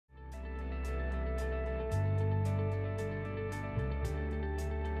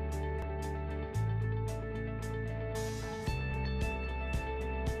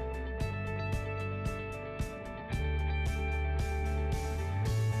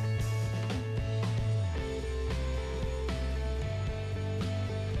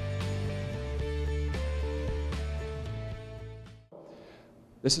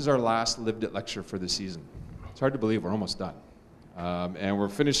This is our last Lived It lecture for the season. It's hard to believe we're almost done. And we're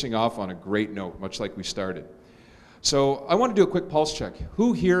finishing off on a great note, much like we started. So I want to do a quick pulse check.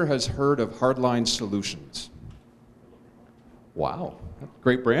 Who here has heard of Hardline Solutions? Wow,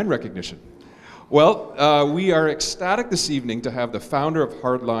 great brand recognition. Well, we are ecstatic this evening to have the founder of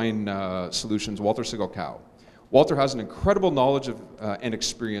Hardline Solutions, Walter Siggelkow. Walter has an incredible knowledge of, and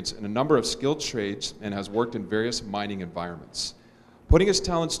experience in a number of skilled trades and has worked in various mining environments. Putting his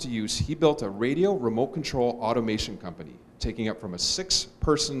talents to use, he built a radio remote control automation company, taking it from a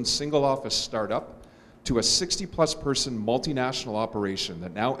 6-person single office startup to a 60-plus person multinational operation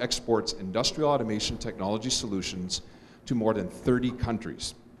that now exports industrial automation technology solutions to more than 30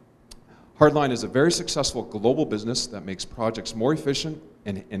 countries. Hardline is a very successful global business that makes projects more efficient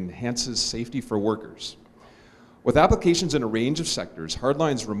and enhances safety for workers. With applications in a range of sectors,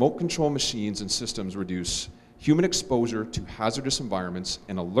 Hardline's remote control machines and systems reduce human exposure to hazardous environments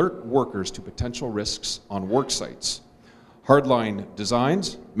and alert workers to potential risks on work sites. Hardline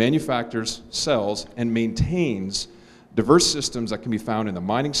designs, manufactures, sells, and maintains diverse systems that can be found in the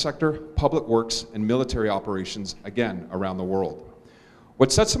mining sector, public works, and military operations, again, around the world.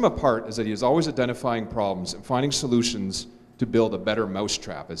 What sets him apart is that he is always identifying problems and finding solutions to build a better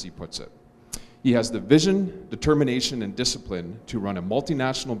mousetrap, as he puts it. He has the vision, determination, and discipline to run a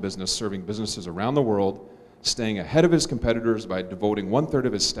multinational business serving businesses around the world, staying ahead of his competitors by devoting 1/3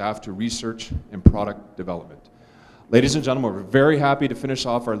 of his staff to research and product development. Ladies and gentlemen, we're very happy to finish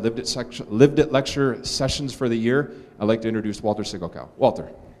off our Lived It lecture sessions for the year. I'd like to introduce Walter Siggelkow. Walter.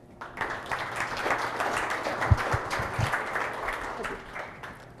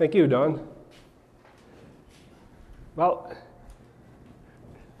 Thank you, Don. Well,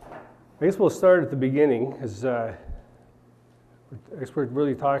 I guess we'll start at the beginning, because I guess we're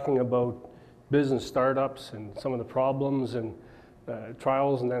really talking about business startups and some of the problems and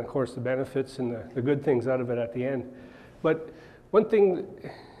trials, and then of course the benefits and the good things out of it at the end. But one thing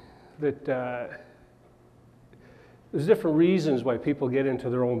that there's different reasons why people get into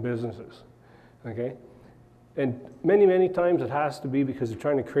their own businesses, okay? And many times it has to be because they're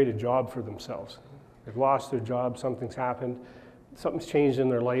trying to create a job for themselves. They've lost their job, something's happened, something's changed in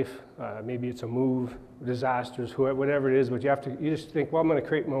their life. Maybe it's a move, disasters, whatever it is, but you just think, well, I'm going to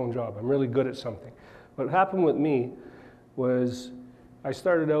create my own job. I'm really good at something. What happened with me was I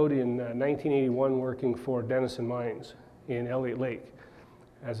started out in 1981 working for Denison Mines in Elliott Lake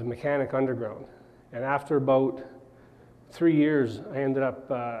as a mechanic underground. And after about 3 years, I ended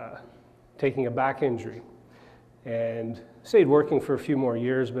up taking a back injury and stayed working for a few more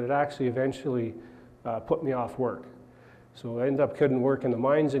years, but it actually eventually put me off work. So I ended up couldn't work in the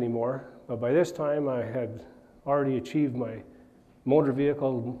mines anymore, but by this time I had already achieved my motor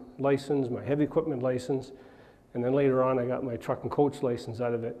vehicle license, my heavy equipment license, and then later on I got my truck and coach license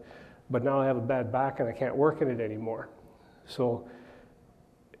out of it. But now I have a bad back and I can't work in it anymore. So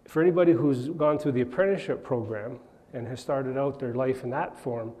for anybody who's gone through the apprenticeship program and has started out their life in that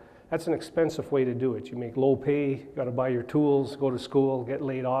form, that's an expensive way to do it. You make low pay, you got to buy your tools, go to school, get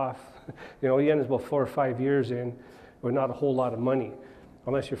laid off. You know, you end up about 4 or 5 years in with not a whole lot of money,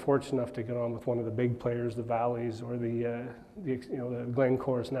 unless you're fortunate enough to get on with one of the big players, the Valleys or the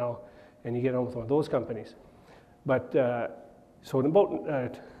Glencores now, and you get on with one of those companies. But so in about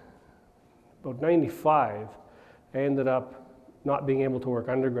 95, I ended up not being able to work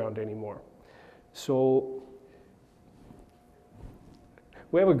underground anymore. So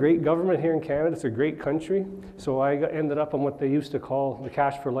we have a great government here in Canada. It's a great country. So I ended up on what they used to call the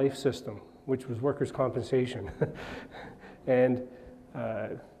cash for life system, which was workers' compensation. And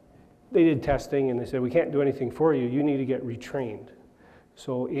they did testing and they said, we can't do anything for you. You need to get retrained.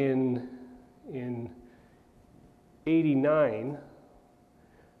 So in 89,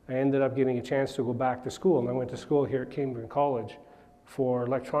 I ended up getting a chance to go back to school. And I went to school here at Cambridge College for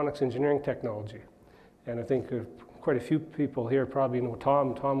electronics engineering technology. And I think quite a few people here probably know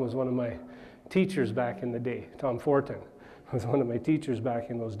Tom. Tom was one of my teachers back in the day. Tom Fortin was one of my teachers back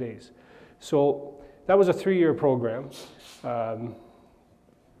in those days. So that was a 3-year program.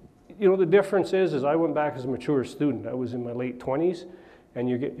 You know, the difference is I went back as a mature student. I was in my late 20s, and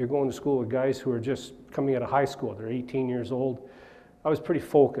you're going to school with guys who are just coming out of high school. They're 18 years old. I was pretty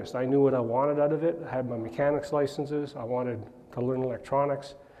focused. I knew what I wanted out of it. I had my mechanics licenses. I wanted to learn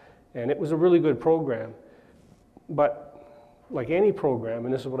electronics, and it was a really good program. But like any program,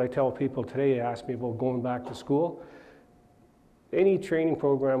 and this is what I tell people today, ask me about going back to school, any training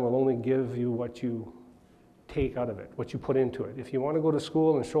program will only give you what you take out of it, what you put into it. If you want to go to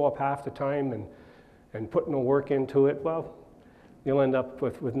school and show up half the time and put no work into it, well, you'll end up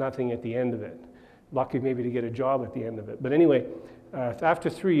with nothing at the end of it. Lucky maybe to get a job at the end of it. But anyway, After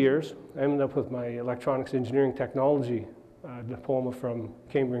 3 years, I ended up with my electronics engineering technology diploma from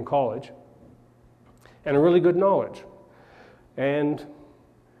Cambridge College, and a really good knowledge. And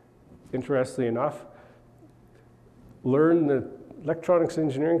interestingly enough, learned that electronics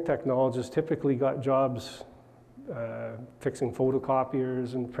engineering technologists typically got jobs fixing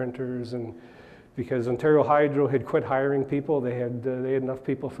photocopiers and printers, and because Ontario Hydro had quit hiring people, they had enough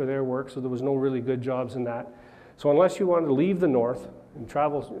people for their work, so there was no really good jobs in that. So unless you wanted to leave the north and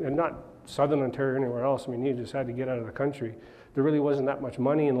travel, and not southern Ontario or anywhere else, I mean, you just had to get out of the country, there really wasn't that much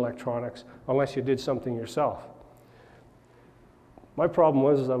money in electronics unless you did something yourself. My problem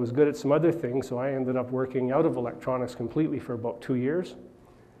was I was good at some other things, so I ended up working out of electronics completely for about 2 years,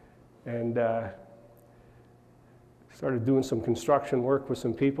 and started doing some construction work with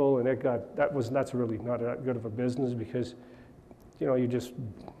some people, and that's really not that good of a business, because you're just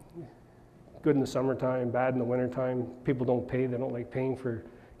good in the summertime, bad in the wintertime. People don't pay, they don't like paying for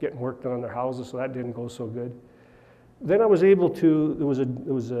getting work done on their houses, so that didn't go so good. Then I was able to, there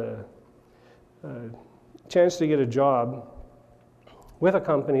was a chance to get a job with a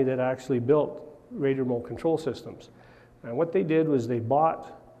company that actually built radio remote control systems. And what they did was they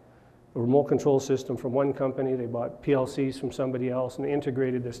bought a remote control system from one company, they bought PLCs from somebody else, and they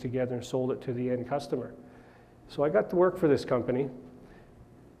integrated this together and sold it to the end customer. So I got to work for this company,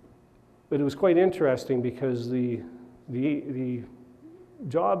 but it was quite interesting because the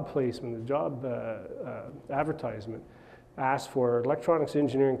job placement, the job advertisement asked for electronics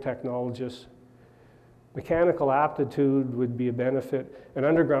engineering technologists, mechanical aptitude would be a benefit, and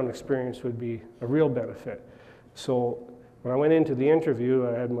underground experience would be a real benefit. So when I went into the interview,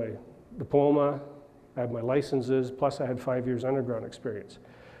 I had my diploma, I had my licenses, plus I had 5 years underground experience.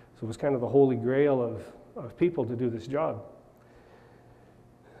 So it was kind of the holy grail of people to do this job.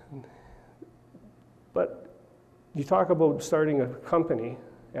 But you talk about starting a company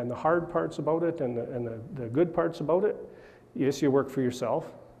and the hard parts about it and the good parts about it. Yes, you work for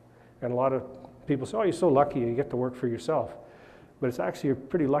yourself, and a lot of people say, oh, you're so lucky you get to work for yourself. But it's actually, you're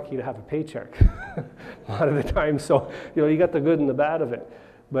pretty lucky to have a paycheck a lot of the time. So, you got the good and the bad of it.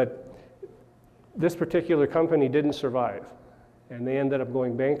 But this particular company didn't survive, and they ended up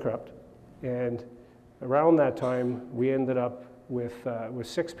going bankrupt. And around that time, we ended up with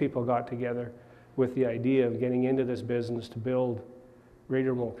 6 people got together with the idea of getting into this business to build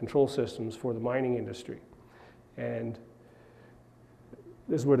radio remote control systems for the mining industry. And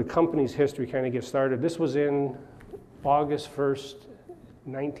this is where the company's history kind of gets started. This was in August 1st,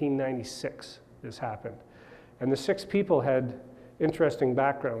 1996, this happened. And the 6 people had interesting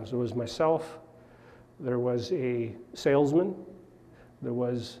backgrounds. There was myself, there was a salesman, there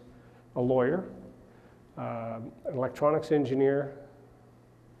was a lawyer, an electronics engineer,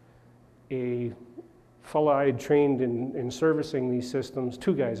 a fellow I had trained in servicing these systems,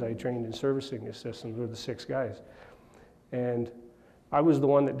 2 guys I had trained in servicing these systems, were the 6 guys. And I was the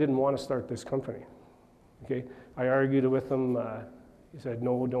one that didn't want to start this company. Okay, I argued with him. He said,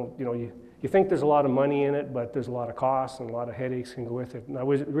 no, don't, you think there's a lot of money in it, but there's a lot of costs and a lot of headaches can go with it. And I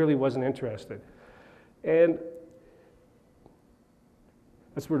really wasn't interested. And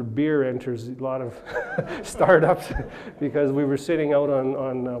that's where the beer enters a lot of startups, because we were sitting out on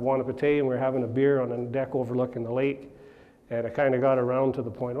Wanapitei and we were having a beer on a deck overlooking the lake, and I kind of got around to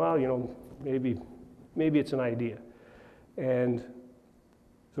the point, well, maybe it's an idea. And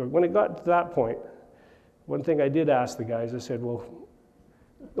so when it got to that point, one thing I did ask the guys, I said, well,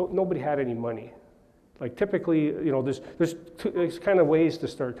 nobody had any money. Like typically, there's kind of ways to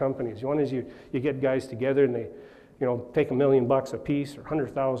start companies. One is you get guys together and they take $1 million a piece or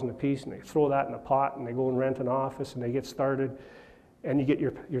 $100,000 a piece, and they throw that in a pot and they go and rent an office and they get started, and you get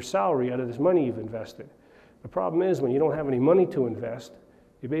your salary out of this money you've invested. The problem is when you don't have any money to invest,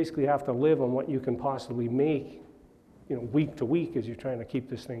 you basically have to live on what you can possibly make, week to week as you're trying to keep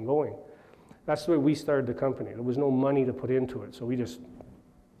this thing going. That's the way we started the company. There was no money to put into it, so we just,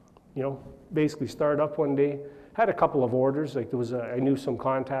 basically started up one day. Had a couple of orders. Like I knew some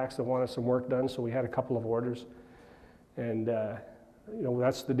contacts that wanted some work done, so we had a couple of orders. And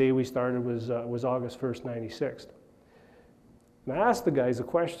that's the day we started, was August 1st, 96. And I asked the guys a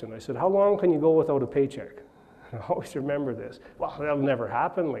question. I said, how long can you go without a paycheck? And I always remember this. Well, that'll never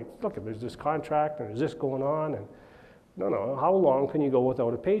happen. Like, look, there's this contract and there's this going on. And no, how long can you go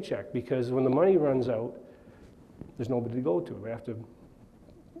without a paycheck? Because when the money runs out, there's nobody to go to. We have to,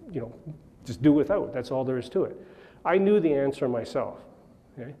 just do without. That's all there is to it. I knew the answer myself.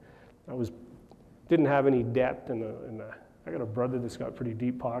 Okay? Didn't have any debt, and I got a brother that's got pretty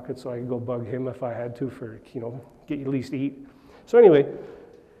deep pockets, so I could go bug him if I had to for, get you at least eat. So anyway,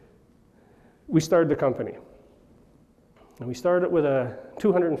 we started the company. And we started with a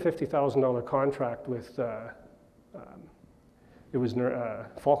 $250,000 contract with, it was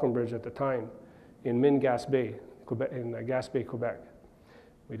Falconbridge at the time, in Mine-Gaspé, Quebec, in Gaspé, Quebec.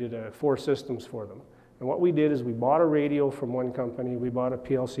 We did 4 systems for them. And what we did is we bought a radio from one company, we bought a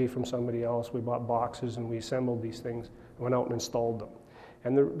PLC from somebody else, we bought boxes, and we assembled these things, and went out and installed them.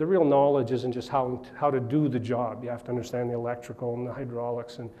 And the real knowledge isn't just how to do the job. You have to understand the electrical and the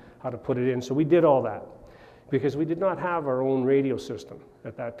hydraulics and how to put it in. So we did all that because we did not have our own radio system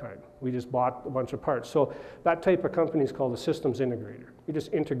at that time. We just bought a bunch of parts. So that type of company is called a systems integrator. You're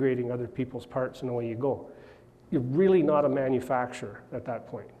just integrating other people's parts and away you go. You're really not a manufacturer at that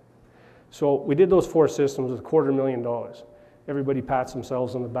point. So we did those 4 systems with $250,000. Everybody pats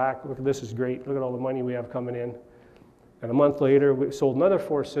themselves on the back. Look, this is great. Look at all the money we have coming in. And a month later, we sold another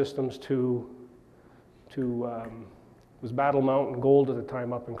 4 systems to it was Battle Mountain Gold at the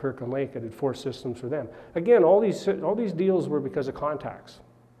time up in Kirkland Lake. I did 4 systems for them. Again, all these deals were because of contacts.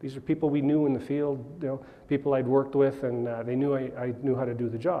 These are people we knew in the field, you know, people I'd worked with, and they knew I knew how to do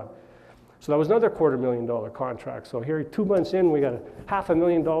the job. So that was another $250,000 contract. So here, 2 months in, we got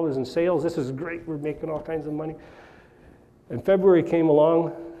 $500,000 in sales. This is great. We're making all kinds of money. And February came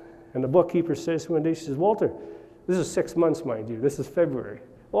along, and the bookkeeper says one day, she says, "Walter, this is 6 months, mind you. This is February.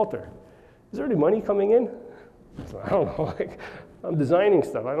 Walter, is there any money coming in?" So I don't know. Like, I'm designing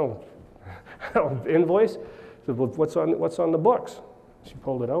stuff. I don't invoice. So what's on the books? She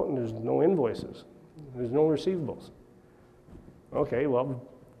pulled it out, and there's no invoices. There's no receivables. Okay, well,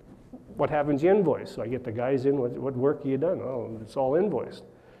 what happens? You invoice. So I get the guys in. What work have you done? Oh, it's all invoiced.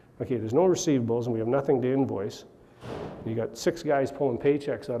 Okay, there's no receivables, and we have nothing to invoice. You got 6 guys pulling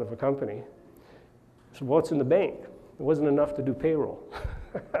paychecks out of a company. So what's in the bank? It wasn't enough to do payroll.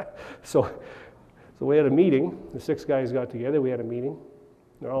 So we had a meeting. The 6 guys got together. We had a meeting.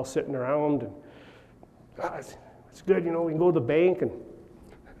 They're all sitting around, and it's good, you know, we can go to the bank, and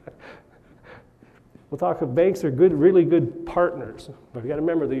we'll talk about banks. They're good, really good partners. But you got to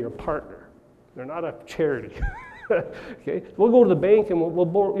remember, they're your partner. They're not a charity. Okay, we'll go to the bank and we'll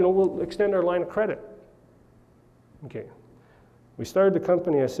borrow, you know, we'll extend our line of credit. Okay, we started the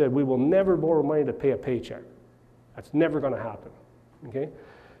company. I said we will never borrow money to pay a paycheck. That's never going to happen. Okay,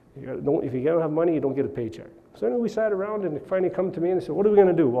 if you don't have money, you don't get a paycheck. So then we sat around, and they finally come to me and they said, "What are we going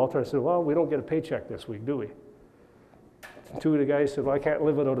to do, Walter?" I said, "Well, we don't get a paycheck this week, do we?" And 2 of the guys said, "Well, I can't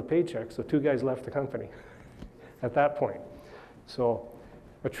live without a paycheck." So 2 guys left the company at that point. So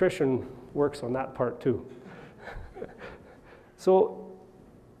attrition works on that part too. So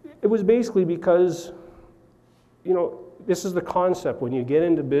it was basically because, you know, this is the concept. When you get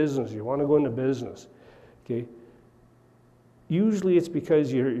into business, you want to go into business, okay? Usually it's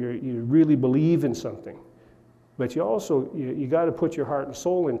because you really believe in something. But you also, you got to put your heart and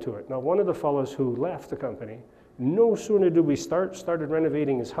soul into it. Now, one of the fellows who left the company, no sooner did we started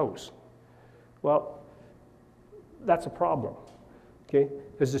renovating his house. Well, that's a problem, okay?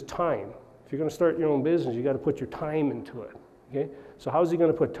 There's this time. If you're going to start your own business, you got to put your time into it, okay? So how's he going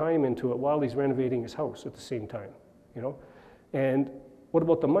to put time into it while he's renovating his house at the same time, you know? And what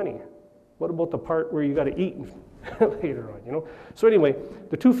about the money? What about the part where you got to eat later on, you know? So anyway,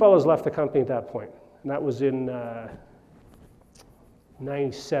 the 2 fellows left the company at that point, and that was in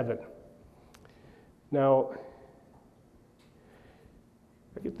 97. Now,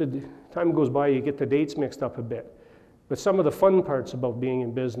 time goes by, you get the dates mixed up a bit. But some of the fun parts about being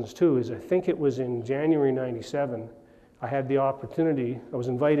in business too is I think it was in January 97, I had the opportunity, I was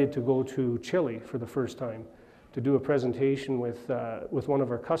invited to go to Chile for the first time to do a presentation with one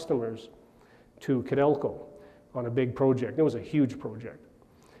of our customers to Siggelkow on a big project. It was a huge project.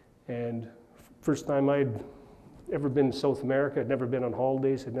 And first time I'd ever been to South America, I'd never been on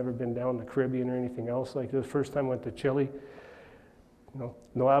holidays, I'd never been down the Caribbean or anything else like this. First time I went to Chile, you know,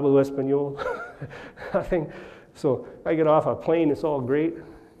 no hablo español, nothing. So I get off a plane, it's all great,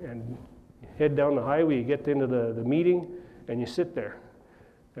 and you head down the highway, you get into the meeting, and you sit there.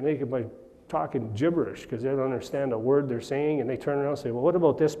 And they get by talking gibberish because they don't understand a word they're saying, and they turn around and say, "Well, what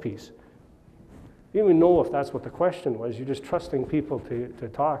about this piece?" You don't even know if that's what the question was. You're just trusting people to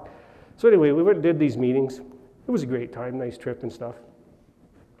talk. So anyway, we went and did these meetings. It was a great time, nice trip and stuff.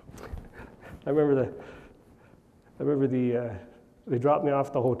 I remember they dropped me off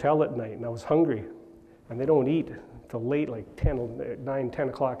at the hotel at night, and I was hungry. And they don't eat till late, like 9, 10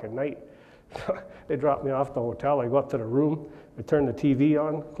 o'clock at night. They dropped me off at the hotel. I go up to the room. I turn the TV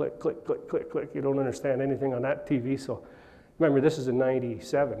on. Click, click, click, click, click. You don't understand anything on that TV. So remember, this is in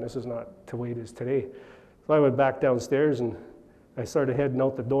 97. This is not the way it is today. So I went back downstairs, and I started heading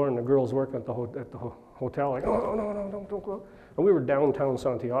out the door, and the girls working at the hotel like, "Oh, no, don't go." And we were downtown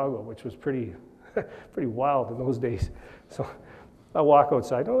Santiago, which was pretty Pretty wild in those days. So I walk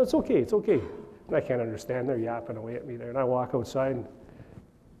outside. Oh, it's okay, it's okay. And I can't understand. They're yapping away at me there. And I walk outside. And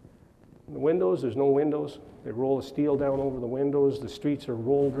the windows, there's no windows. They roll the steel down over the windows. The streets are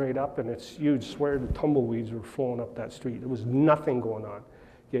rolled right up, and it's huge. Swear the tumbleweeds were flowing up that street. There was nothing going on.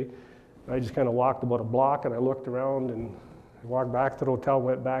 Okay, I just kind of walked about a block, and I looked around, and I walked back to the hotel,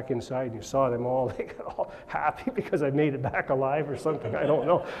 went back inside, and you saw them all. They got all happy because I made it back alive or something. I don't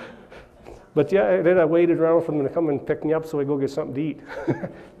know. But yeah, then I waited around for them to come and pick me up so I go get something to eat.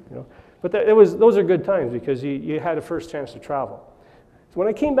 You know, but those are good times because you had a first chance to travel. So when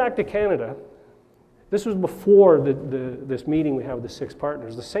I came back to Canada, this was before this meeting we have with the 6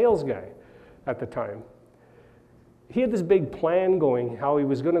 partners. The sales guy at the time, he had this big plan going how he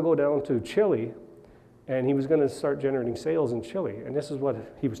was going to go down to Chile and he was going to start generating sales in Chile. And this is what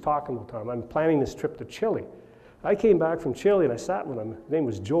he was talking about, Tom. I'm planning this trip to Chile. I came back from Chile and I sat with him. His name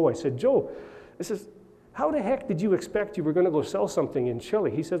was Joe. I said, Joe, how the heck did you expect you were going to go sell something in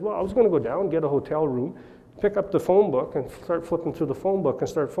Chile? He said, well, I was going to go down, get a hotel room, pick up the phone book and start flipping through the phone book and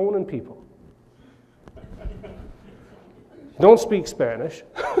start phoning people. Don't speak Spanish.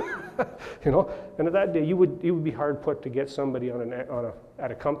 You know, and at that day, you would be hard put to get somebody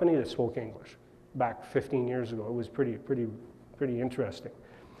at a company that spoke English. Back 15 years ago, it was pretty interesting.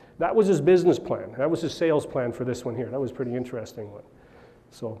 That was his business plan. That was his sales plan for this one here. That was a pretty interesting one.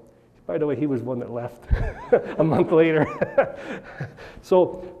 So, by the way, he was one that left a month later.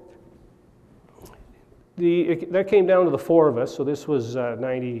 So, that came down to the 4 of us. So this was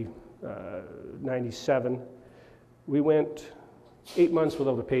 97. We went 8 months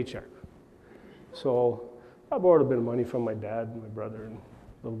without a paycheck. So I borrowed a bit of money from my dad and my brother and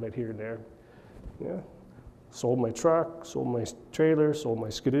a little bit here and there. Yeah. Sold my truck, sold my trailer, sold my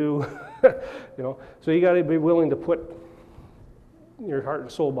skidoo. You know, so you got to be willing to put your heart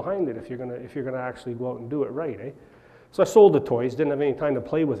and soul behind it if you're gonna actually go out and do it right, eh? So I sold the toys. Didn't have any time to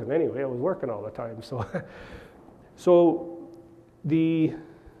play with them anyway. I was working all the time. So the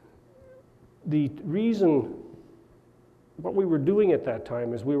reason what we were doing at that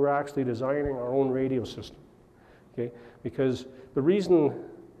time is we were actually designing our own radio system. Okay, because the reason.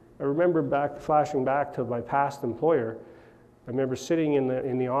 I remember flashing back to my past employer. I remember sitting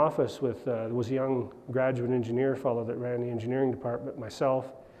in the office with there was a young graduate engineer fellow that ran the engineering department,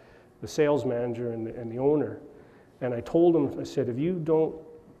 myself, the sales manager, and the owner. And I told him, I said, if you don't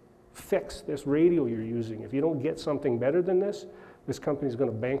fix this radio you're using, if you don't get something better than this company's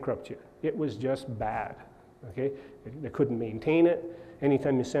going to bankrupt you. It was just bad. Okay, they couldn't maintain it.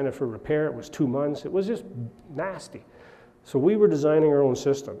 Anytime you sent it for repair, it was 2 months. It was just nasty. So we were designing our own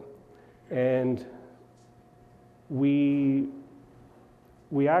system, and we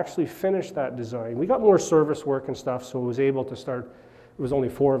actually finished that design. We got more service work and stuff, so it was able to start. There was only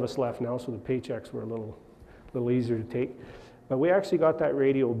 4 of us left now, so the paychecks were a little easier to take. But we actually got that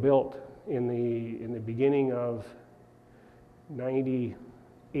radio built in the beginning of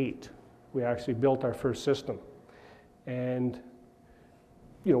 '98. We actually built our first system, and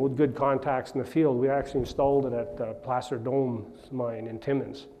you know, with good contacts in the field, we actually installed it at Placer Dome's mine in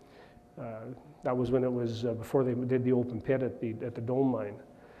Timmins. That was when it was before they did the open pit at the Dome mine.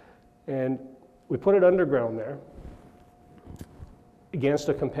 And we put it underground there against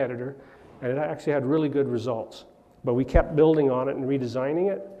a competitor, and it actually had really good results. But we kept building on it and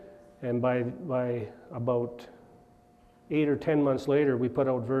redesigning it, and by about 8 or 10 months later, we put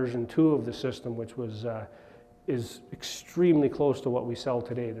out version 2 of the system, which was is extremely close to what we sell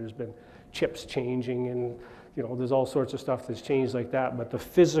today. There's been chips changing, and you know, there's all sorts of stuff that's changed like that, but the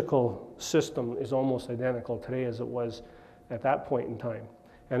physical system is almost identical today as it was at that point in time.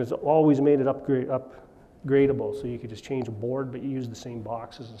 And it's always made it upgradable, so you could just change a board, but you use the same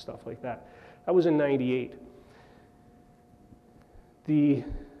boxes and stuff like that. That was in '98.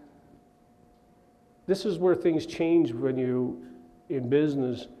 This is where things change when you, in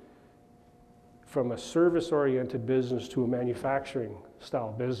business, from a service-oriented business to a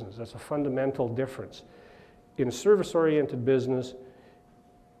manufacturing-style business. That's a fundamental difference. In a service-oriented business,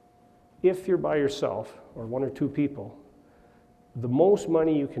 if you're by yourself, or 1 or 2 people, the most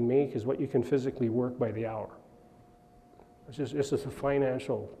money you can make is what you can physically work by the hour. It's just a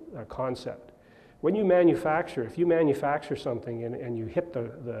financial concept. When you manufacture, if you manufacture something and you hit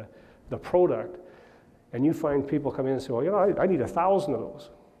the product, and you find people come in and say, well, you know, I need 1,000 of those.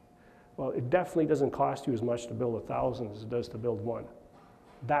 Well, it definitely doesn't cost you as much to build 1,000 as it does to build 1.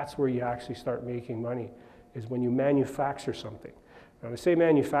 That's where you actually start making money, is when you manufacture something. Now, when I say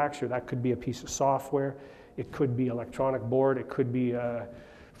manufacture, that could be a piece of software, it could be electronic board, it could be a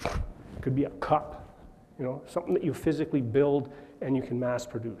cup, you know, something that you physically build and you can mass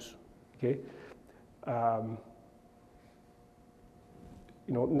produce. Okay, You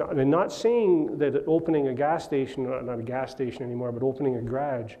know, I'm not saying that opening a gas station, not a gas station anymore, but opening a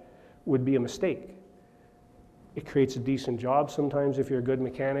garage would be a mistake. It creates a decent job sometimes if you're a good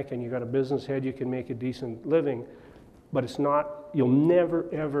mechanic and you've got a business head, you can make a decent living, but it's not, you'll never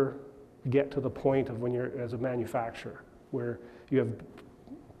ever get to the point of when you're as a manufacturer where you have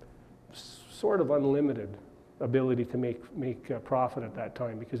sort of unlimited ability to make profit at that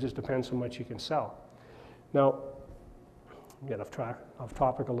time, because it just depends how much you can sell. Now, get off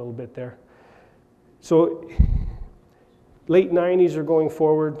topic a little bit there. So late 90s are going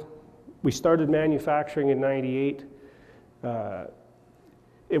forward. We started manufacturing in 98.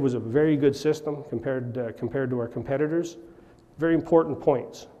 It was a very good system compared to our competitors. Very important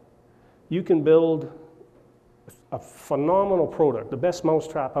points. You can build a phenomenal product, the best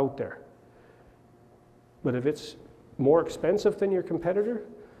mousetrap out there. But if it's more expensive than your competitor,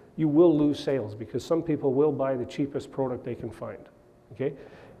 you will lose sales, because some people will buy the cheapest product they can find, okay?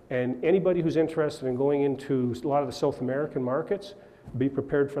 And anybody who's interested in going into a lot of the South American markets, be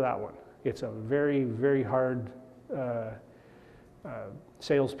prepared for that one. It's a very, very hard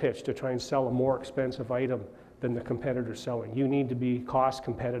sales pitch to try and sell a more expensive item than the competitor's selling. You need to be cost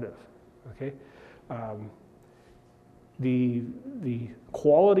competitive, okay? The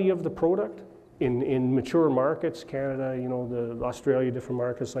quality of the product in mature markets, Canada, you know, the Australia, different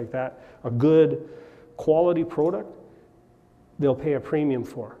markets like that, a good quality product, they'll pay a premium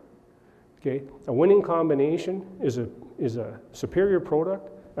for. Okay, a winning combination is a superior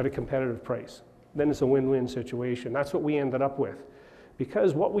product at a competitive price. Then it's a win-win situation. That's what we ended up with,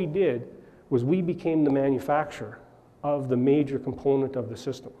 because what we did was we became the manufacturer of the major component of the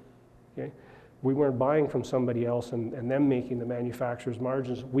system. Okay. We weren't buying from somebody else and them making the manufacturer's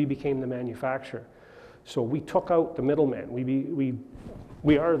margins. We became the manufacturer. So we took out the middleman.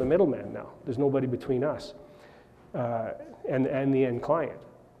 We are the middleman now. There's nobody between us and the end client.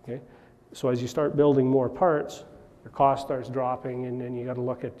 Okay? So as you start building more parts, your cost starts dropping, and then you got to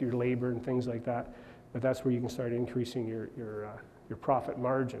look at your labor and things like that. But that's where you can start increasing your profit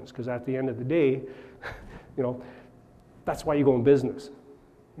margins, because at the end of the day, you know, that's why you go in business.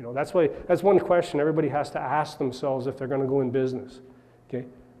 You know, that's one question everybody has to ask themselves if they're going to go in business. Okay,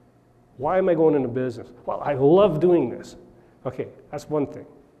 why am I going into business? Well, I love doing this. Okay, that's one thing.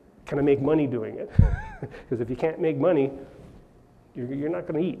 Can I make money doing it? Because if you can't make money, you're not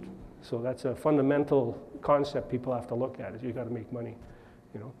going to eat. So that's a fundamental concept people have to look at, is you got to make money.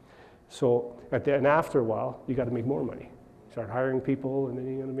 You know, so and after a while, you got to make more money. Start hiring people, and then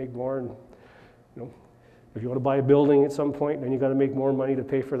you're going to make more. And you know, if you want to buy a building at some point, then you got to make more money to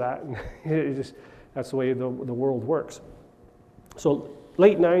pay for that. And that's the way the world works. So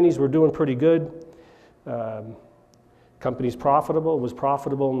late 90s, we're doing pretty good. Company's profitable, was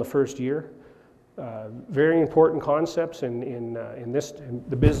profitable in the first year. Very important concepts in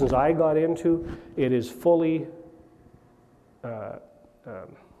the business I got into. It is fully,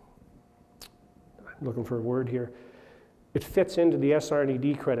 looking for a word here, it fits into the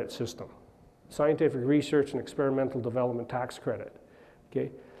SR&ED credit system. Scientific Research and Experimental Development Tax Credit.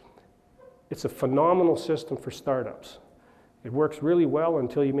 Okay? It's a phenomenal system for startups. It works really well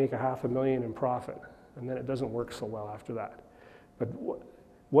until you make $500,000 in profit, and then it doesn't work so well after that. But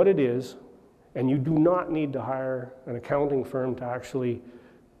what it is, and you do not need to hire an accounting firm to actually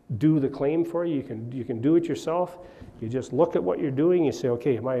do the claim for you. You can do it yourself. You just look at what you're doing. You say,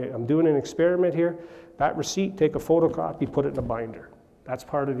 okay, I'm doing an experiment here. That receipt, take a photocopy, put it in a binder. That's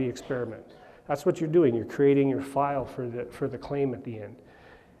part of the experiment. That's what you're doing. You're creating your file for the claim at the end.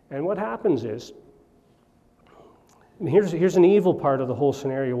 And what happens is, and here's an evil part of the whole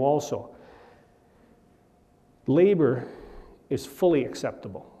scenario also. Labor is fully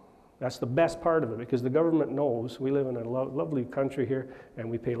acceptable. That's the best part of it, because the government knows we live in a lovely country here, and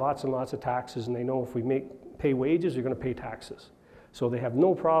we pay lots and lots of taxes, and they know if we pay wages, you're going to pay taxes. So they have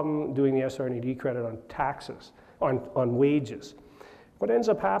no problem doing the SR&ED credit on taxes, on wages. What ends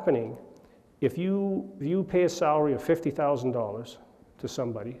up happening, if you pay a salary of $50,000 to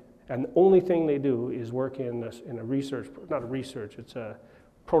somebody, and the only thing they do is work in a research, not a research, it's a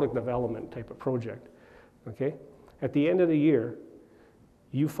product development type of project, okay? At the end of the year,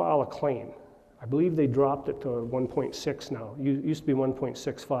 you file a claim. I believe they dropped it to 1.6 now. It used to be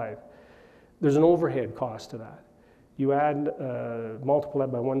 1.65. There's an overhead cost to that. You add, multiply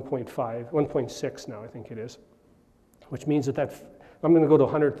that by 1.6 now, I think it is, which means that I'm going to go to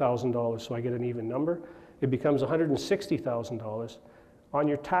 $100,000 so I get an even number. It becomes $160,000. On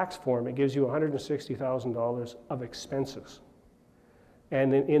your tax form, it gives you $160,000 of expenses.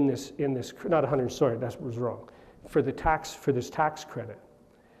 And in this, not 100, sorry, that was wrong. For this tax credit.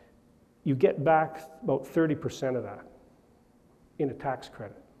 you get back about 30% of that in a tax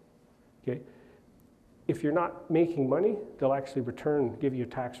credit. Okay? If you're not making money, they'll actually give you a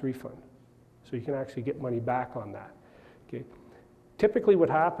tax refund. So you can actually get money back on that. Okay? Typically what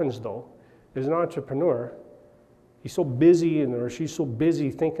happens though, is an entrepreneur, he's so busy or she's so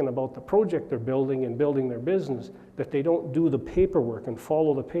busy thinking about the project they're building and building their business that they don't do the paperwork and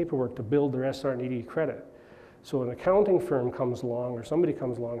follow the paperwork to build their SR&ED credit. So an accounting firm comes along or somebody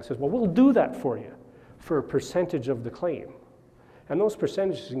comes along and says, well, we'll do that for you for a percentage of the claim. And those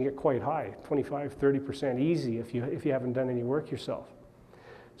percentages can get quite high, 25, 30% easy if you haven't done any work yourself.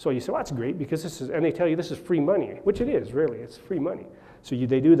 So you say, well, that's great because this is, and they tell you this is free money, which it is really, it's free money. So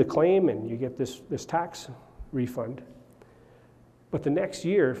they do the claim and you get this tax refund. But the next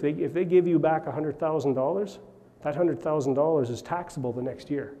year, if they give you back $100,000, that $100,000 is taxable the next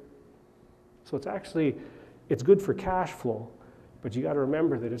year. So it's good for cash flow, but you got to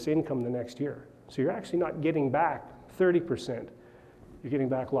remember that it's income the next year. So you're actually not getting back 30%. You're getting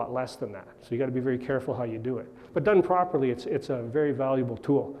back a lot less than that. So you got to be very careful how you do it. But done properly, it's a very valuable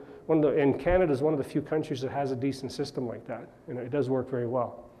tool. And Canada is one of the few countries that has a decent system like that, and it does work very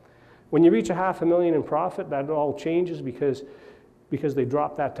well. When you reach $500,000 in profit, that all changes because they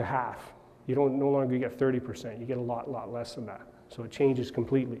drop that to half. You don't no longer get 30%. You get a lot less than that. So it changes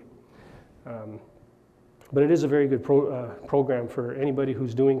completely. But it is a very good program for anybody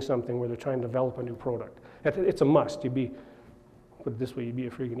who's doing something where they're trying to develop a new product. It's a must. Put it this way, you'd be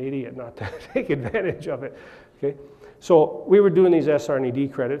a freaking idiot not to take advantage of it. Okay? So we were doing these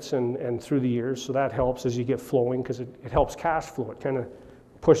SR&ED credits and through the years, so that helps as you get flowing because it helps cash flow. It kind of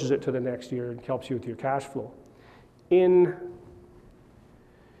pushes it to the next year and helps you with your cash flow. Then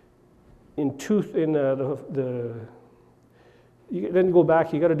go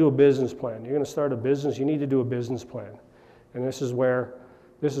back, you got to do a business plan. You're going to start a business, you need to do a business plan. And this is where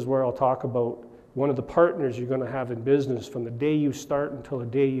I'll talk about one of the partners you're going to have in business from the day you start until the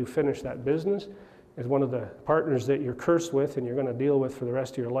day you finish that business is one of the partners that you're cursed with and you're going to deal with for the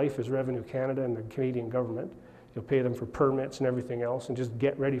rest of your life is Revenue Canada and the Canadian government. You'll pay them for permits and everything else and just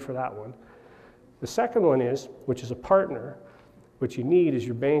get ready for that one. The second one which is a partner, what you need is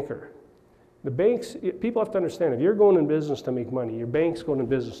your banker. The banks, people have to understand, if you're going in business to make money, your bank's going in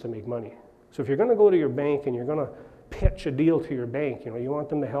business to make money. So if you're going to go to your bank and you're going to pitch a deal to your bank, you want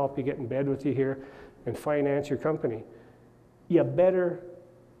them to help you get in bed with you here and finance your company, you better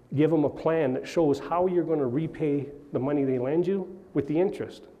give them a plan that shows how you're going to repay the money they lend you with the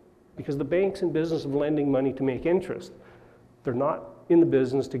interest. Because the bank's in business of lending money to make interest. They're not in the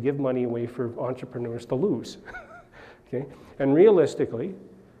business to give money away for entrepreneurs to lose. Okay? And realistically,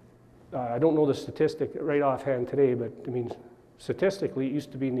 I don't know the statistic right offhand today, but I mean, statistically, it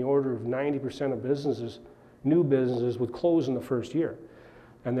used to be in the order of 90% of businesses, new businesses, would close in the first year.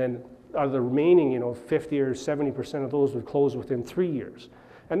 And then out of the remaining, 50 or 70% of those would close within 3 years.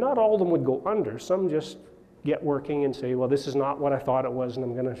 And not all of them would go under. Some just get working and say, well, this is not what I thought it was,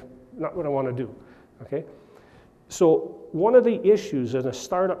 and not what I want to do. Okay? So one of the issues in a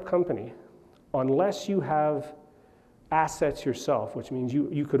startup company, unless you have assets yourself, which means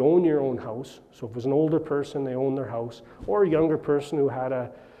you could own your own house. So if it was an older person, they own their house, or a younger person who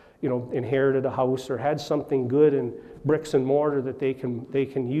had inherited a house or had something good in bricks and mortar that they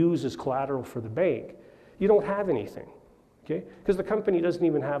can use as collateral for the bank. You don't have anything, okay? Because the company doesn't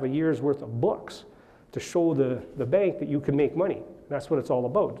even have a year's worth of books to show the bank that you can make money. That's what it's all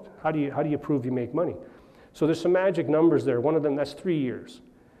about. How do you prove you make money? So there's some magic numbers there. One of them, that's 3 years.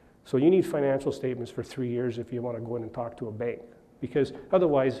 So you need financial statements for 3 years if you want to go in and talk to a bank. Because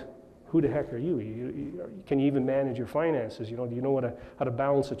otherwise, who the heck are you? Can you even manage your finances? Do you know how to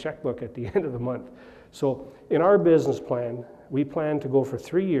balance a checkbook at the end of the month? So in our business plan, we planned to go for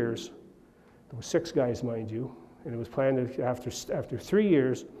 3 years. There were 6 guys, mind you. And it was planned that after 3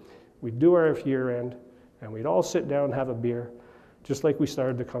 years, we'd do our year end, and we'd all sit down and have a beer, just like we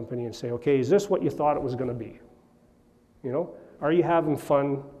started the company, and say, okay, is this what you thought it was going to be? Are you having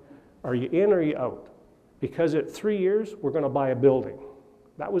fun? Are you in or are you out? Because at 3 years, we're going to buy a building.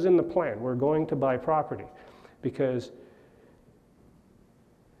 That was in the plan. We're going to buy property because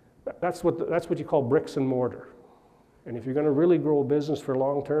that's what you call bricks and mortar. And if you're going to really grow a business for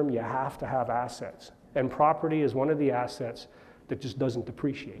long term, you have to have assets. And property is one of the assets that just doesn't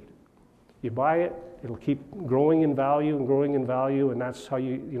depreciate. You buy it, it'll keep growing in value, and that's how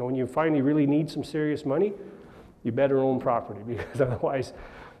when you finally really need some serious money, you better own property because otherwise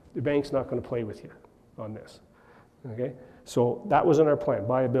the bank's not going to play with you on this. Okay? So that was in our plan,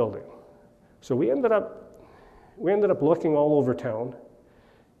 buy a building. So we ended up looking all over town,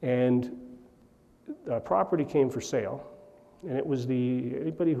 and the property came for sale, and it was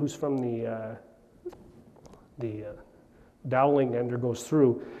anybody who's from the Dowling end or goes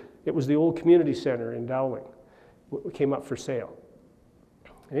through, it was the old community center in Dowling. Came up for sale.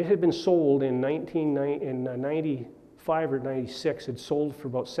 And it had been sold in 95 or 96, it sold for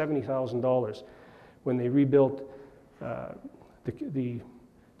about $70,000 when they rebuilt there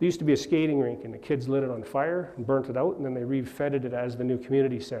used to be a skating rink, and the kids lit it on fire and burnt it out, and then they refitted it as the new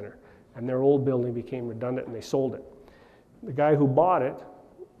community center. And their old building became redundant, and they sold it. The guy who bought it,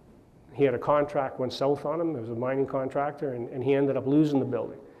 he had a contract went south on him. There was a mining contractor, and he ended up losing the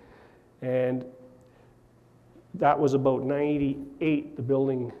building. And that was about 98. The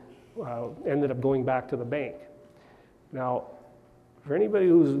building ended up going back to the bank. Now, for anybody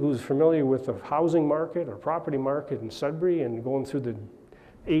who's familiar with the housing market or property market in Sudbury and going through the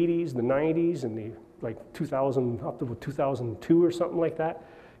 80s, the 90s, and the like 2000 up to 2002 or something like that,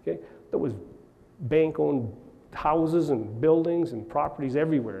 okay, there was bank-owned houses and buildings and properties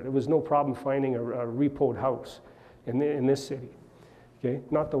everywhere. There was no problem finding a repoed house in this city. Okay,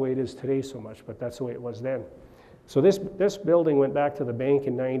 not the way it is today so much, but that's the way it was then. So this building went back to the bank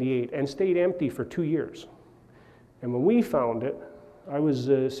in 98 and stayed empty for 2 years. And when we found it, I was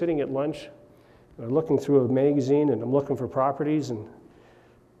sitting at lunch, looking through a magazine, and I'm looking for properties, and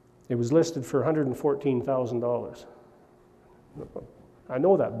it was listed for $114,000. I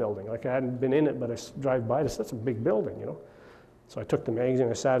know that building. Like, I hadn't been in it, but I drive by this. That's a big building, you know. So I took the magazine,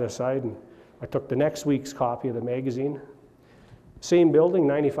 I sat aside, and I took the next week's copy of the magazine. Same building,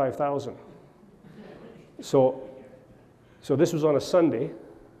 $95,000. So this was on a Sunday.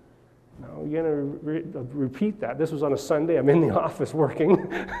 Now, you're going to repeat that. This was on a Sunday. I'm in the office working.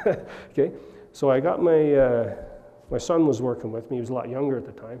 Okay, so I got my son was working with me. He was a lot younger at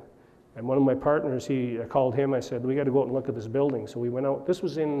the time. And one of my partners, I called him. I said, we got to go out and look at this building. So we went out. This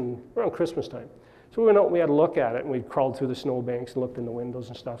was around Christmas time. So we went out and we had a look at it, and we crawled through the snowbanks and looked in the windows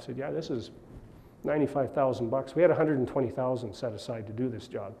and stuff. Said, yeah, this is $95,000. We had $120,000 set aside to do this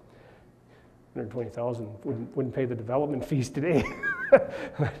job. $120,000 wouldn't pay the development fees today.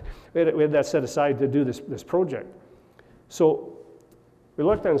 we had that set aside to do this project. So we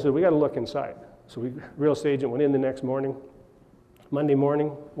looked at it and said, we got to look inside. So real estate agent went in the next morning, Monday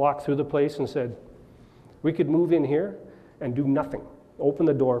morning, walked through the place and said, we could move in here and do nothing. Open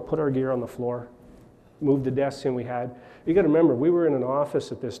the door, put our gear on the floor, move the desks in we had. You got to remember, we were in an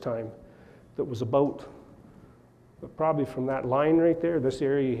office at this time that was about, probably from that line right there, this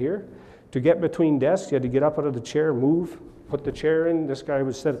area here, to get between desks, you had to get up out of the chair, move, put the chair in. This guy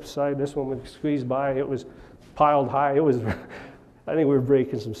would sit beside, this one would squeeze by. It was piled high. It was, I think we were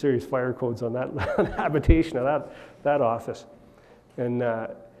breaking some serious fire codes on that habitation of that office. And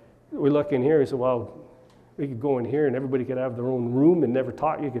we look in here, we said, well, we could go in here and everybody could have their own room and never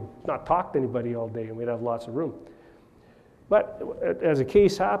talk. You could not talk to anybody all day and we'd have lots of room. But as a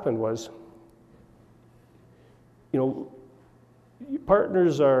case happened was, you know,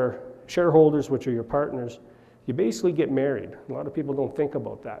 partners are shareholders, which are your partners. You basically get married. A lot of people don't think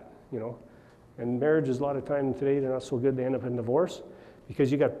about that, you know. And marriages, a lot of time today, they're not so good, they end up in divorce.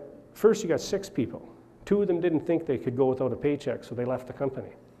 Because first you got 6 people. 2 of them didn't think they could go without a paycheck, so they left the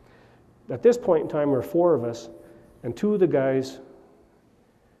company. At this point in time, there were 4 of us, and 2 of the guys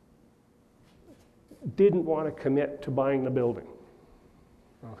didn't want to commit to buying the building.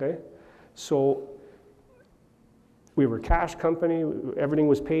 Okay? So we were a cash company, everything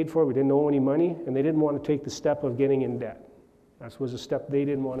was paid for, we didn't owe any money, and they didn't want to take the step of getting in debt. That was a step they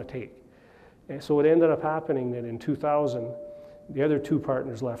didn't want to take. And so it ended up happening that in 2000, the other 2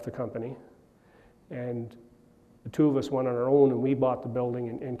 partners left the company, and the 2 of us went on our own, and we bought the building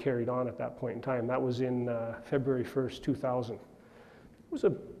and carried on at that point in time. That was in February 1st, 2000. It was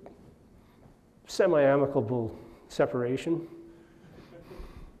a semi-amicable separation.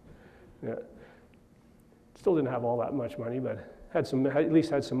 Yeah. Still didn't have all that much money, but at least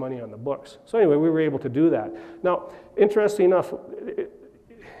had some money on the books. So anyway, we were able to do that. Now, interesting enough,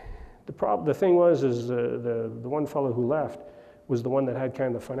 the thing was the one fellow who left was the one that had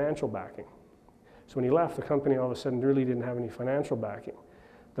kind of the financial backing. So when he left, the company all of a sudden really didn't have any financial backing.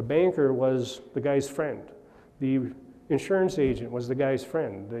 The banker was the guy's friend. The insurance agent was the guy's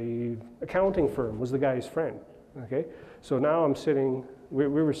friend. The accounting firm was the guy's friend. Okay, so now we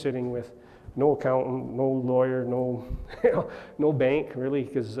were sitting with no accountant, no lawyer, no, no bank really,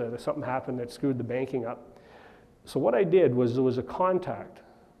 because something happened that screwed the banking up. So what I did was there was a contact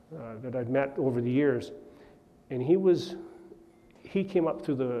that I'd met over the years, and he came up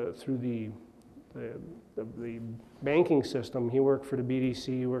through the banking system. He worked for the BDC,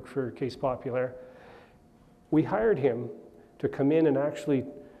 he worked for Caisse Populaire. We hired him to come in and actually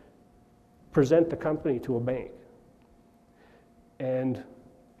present the company to a bank. And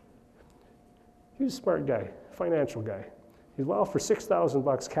he was a smart guy, financial guy. He said, well, for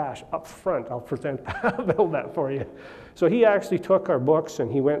 $6,000 cash up front, I'll build that for you. So he actually took our books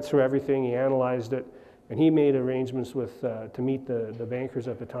and he went through everything, he analyzed it, and he made arrangements with, to meet the bankers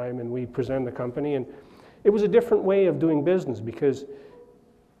at the time, and we presented the company. And it was a different way of doing business, because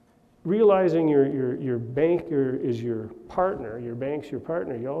realizing your banker is your partner, your bank's your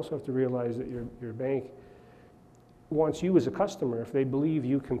partner, you also have to realize that your bank wants you as a customer if they believe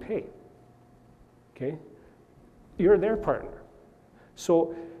you can pay. Okay? You're their partner.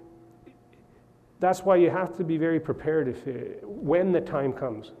 So that's why you have to be very prepared when the time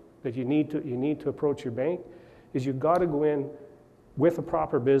comes that you need to approach your bank, is you've got to go in with a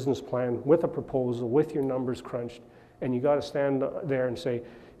proper business plan, with a proposal, with your numbers crunched, and you got to stand there and say,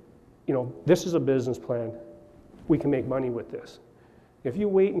 you know, this is a business plan. We can make money with this. If you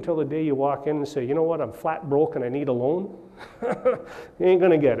wait until the day you walk in and say, you know what, I'm flat broke and I need a loan, you ain't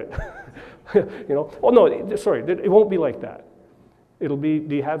gonna get it. You know, oh no, sorry, it won't be like that. It'll be,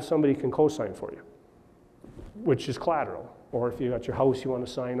 do you have somebody who can co-sign for you, which is collateral, or if you got your house you want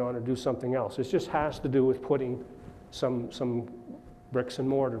to sign on or do something else. It just has to do with putting some bricks and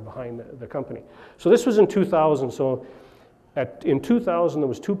mortar behind the company. So this was in 2000. So in 2000 there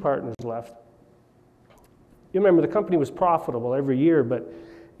was 2 partners left. You remember the company was profitable every year, but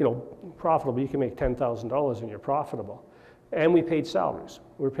you know, profitable, you can make $10,000 and you're profitable. And we paid salaries.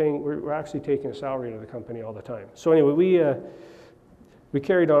 We're actually taking a salary out of the company all the time. So anyway, we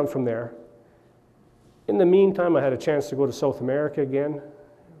carried on from there. In the meantime, I had a chance to go to South America again.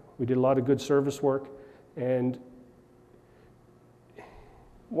 We did a lot of good service work, and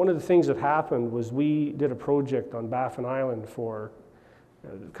one of the things that happened was we did a project on Baffin Island for,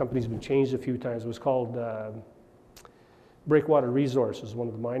 the company's been changed a few times, it was called Breakwater Resources, one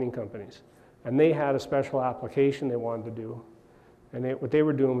of the mining companies. And they had a special application they wanted to do. And what they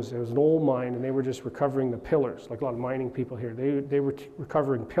were doing was, it was an old mine and they were just recovering the pillars, like a lot of mining people here. They were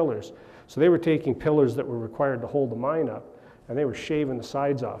recovering pillars. So they were taking pillars that were required to hold the mine up, and they were shaving the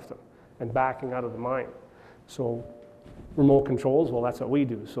sides off them and backing out of the mine. So remote controls, well, that's what we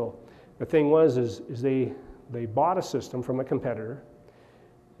do. So the thing was, is they bought a system from a competitor,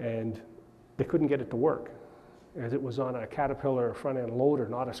 and they couldn't get it to work, as it was on a Caterpillar front-end loader,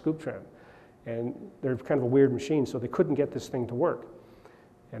 not a scoop tram. And they're kind of a weird machine, so they couldn't get this thing to work.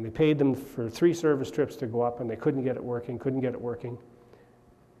 And they paid them for 3 service trips to go up, and they couldn't get it working.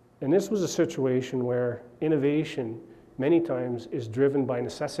 And this was a situation where innovation many times is driven by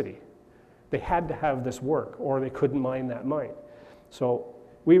necessity. They had to have this work, or they couldn't mine that mine. So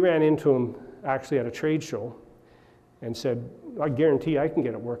we ran into them actually at a trade show and said, I guarantee I can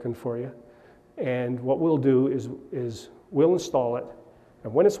get it working for you. And what we'll do is we'll install it,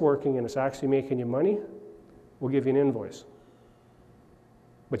 and when it's working and it's actually making you money, we'll give you an invoice.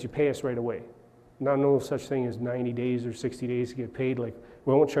 But you pay us right away. Now, no such thing as 90 days or 60 days to get paid. Like,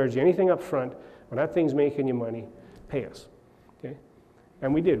 we won't charge you anything up front. When that thing's making you money, pay us. Okay?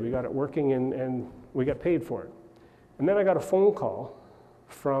 And we did. We got it working, and we got paid for it. And then I got a phone call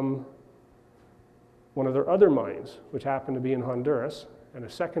from one of their other mines, which happened to be in Honduras, and a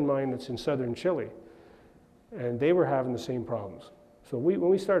second mine that's in southern Chile. And they were having the same problems. So when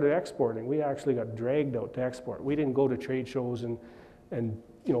we started exporting, we actually got dragged out to export. We didn't go to trade shows and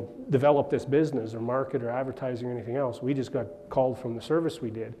you know, develop this business or market or advertising or anything else. We just got called from the service we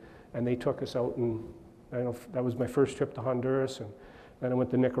did, and they took us out, and I don't know if that was my first trip to Honduras, and then I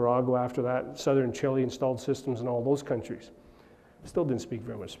went to Nicaragua after that. Southern Chile, installed systems in all those countries. Still didn't speak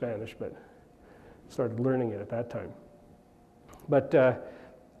very much Spanish, but started learning it at that time. But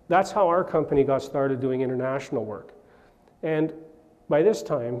that's how our company got started doing international work. And by this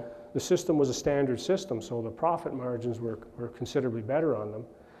time, the system was a standard system, so the profit margins were considerably better on them.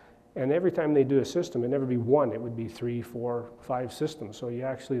 And every time they do a system, it'd never be one, it would be 3, 4, 5 systems. So you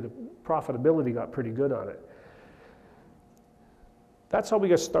actually, the profitability got pretty good on it. That's how we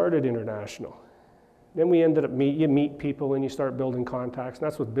got started international. Then we ended up, you meet people and you start building contacts. And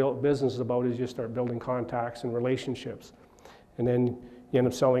that's what business is about, is you start building contacts and relationships. And then you end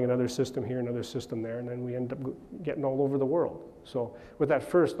up selling another system here, another system there, and then we end up getting all over the world. So with that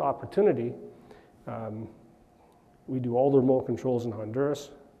first opportunity, we do all the remote controls in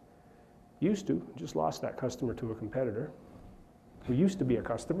Honduras. Used to, just lost that customer to a competitor who used to be a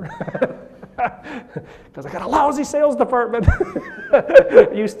customer, because I got a lousy sales department.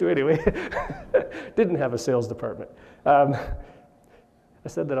 Used to anyway. Didn't have a sales department. I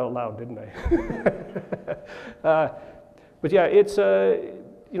said that out loud, didn't I? But yeah, it's,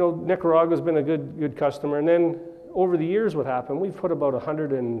 you know, Nicaragua's been a good customer. And then over the years what happened, we've put about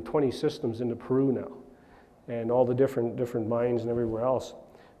 120 systems into Peru now. and all the different mines and everywhere else.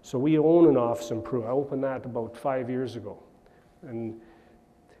 So we own an office in Peru. I opened that about 5 years ago. And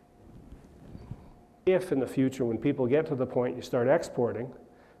if in the future, when people get to the point you start exporting,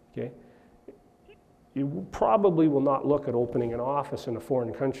 okay, you probably will not look at opening an office in a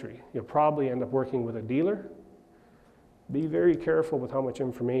foreign country. You'll probably end up working with a dealer. Be very careful with how much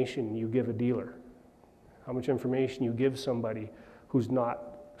information you give a dealer, how much information you give somebody who's not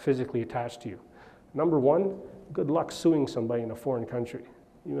physically attached to you. Number one, good luck suing somebody in a foreign country.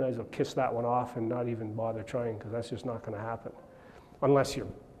 You guys will kiss that one off and not even bother trying, because that's just not going to happen. Unless you're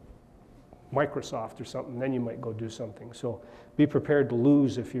Microsoft or something, then you might go do something. So be prepared to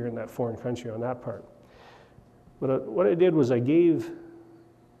lose if you're in that foreign country on that part. But what I did was I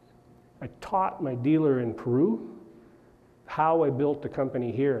taught my dealer in Peru how I built the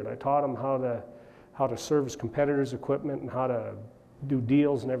company here, and I taught him how to service competitors' equipment and how to do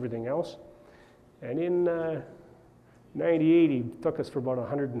deals and everything else. And in '98, he took us for about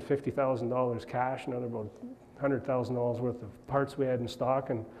 $150,000 cash, another about $100,000 worth of parts we had in stock,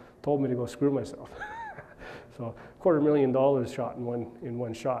 and told me to go screw myself. So $250,000 shot in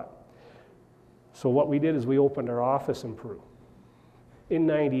one shot. So what we did is we opened our office in Peru in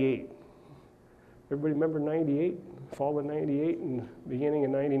 '98. Everybody remember '98? Fall of '98 and beginning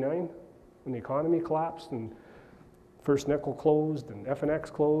of '99, when the economy collapsed and First Nickel closed and F&X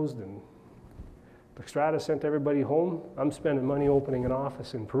closed and Strata sent everybody home. I'm spending money opening an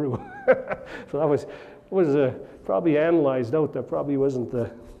office in Peru. So that was probably analyzed out. That probably wasn't the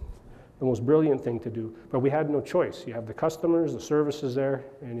most brilliant thing to do. But we had no choice. You have the customers, the services there,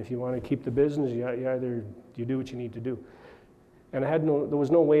 and if you want to keep the business, you do what you need to do. And there was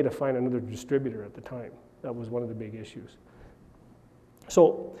no way to find another distributor at the time. That was one of the big issues.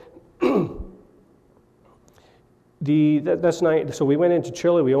 So so we went into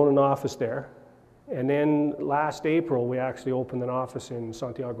Chile. We own an office there. And then last April, we actually opened an office in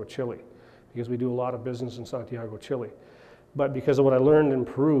Santiago, Chile, because we do a lot of business in Santiago, Chile. But because of what I learned in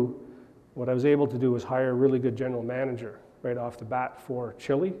Peru, what I was able to do was hire a really good general manager right off the bat for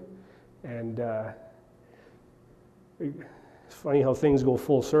Chile. And it's funny how things go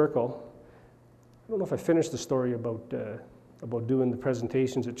full circle. I don't know if I finished the story about doing the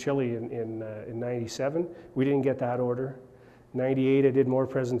presentations at Chile in '97. We didn't get that order. '98, I did more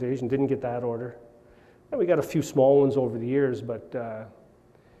presentations, didn't get that order. And we got a few small ones over the years, but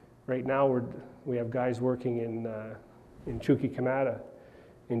right now we have guys working in Chuquicamata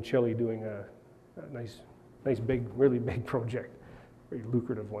in Chile doing a nice big, really big project, very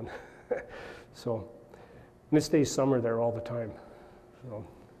lucrative one. So, and it stays summer there all the time. So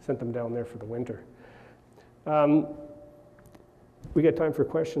sent them down there for the winter. We got time for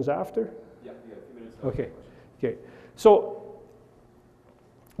questions after? Yeah, we got a few minutes. Okay. So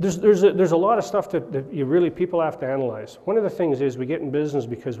there's a lot of stuff that people have to analyze. One of the things is we get in business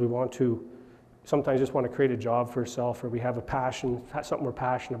because we want to sometimes just want to create a job for ourselves, or we have a passion, something we're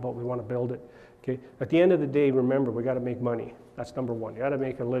passionate about, we want to build it. Okay. At the end of the day, remember, we got to make money. That's number one. You got to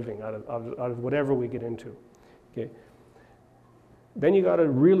make a living out of whatever we get into. Okay. Then you got to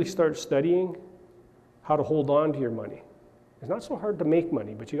really start studying how to hold on to your money. It's not so hard to make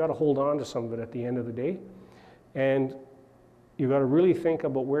money, but you got to hold on to some of it at the end of the day. And you got to really think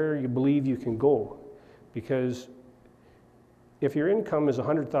about where you believe you can go. Because if your income is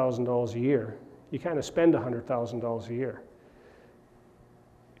 $100,000 a year, you kind of spend $100,000 a year.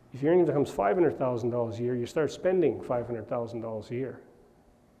 If your income is $500,000 a year, you start spending $500,000 a year.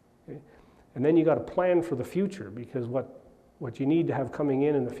 Okay? And then you got to plan for the future, because what you need to have coming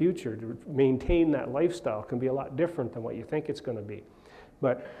in the future to maintain that lifestyle can be a lot different than what you think it's going to be.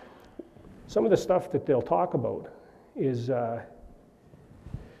 But some of the stuff that they'll talk about is a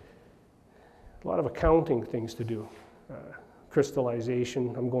lot of accounting things to do.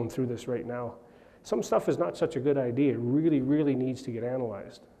 Crystallization, I'm going through this right now. Some stuff is not such a good idea. It really, really needs to get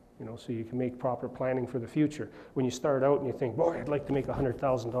analyzed, so you can make proper planning for the future. When you start out and you think, boy, I'd like to make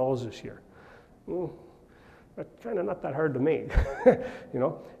 $100,000 this year. Well, that's kind of not that hard to make,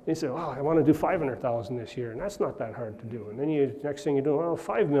 You say, oh, I want to do $500,000 this year, and that's not that hard to do. And then next thing you do, well,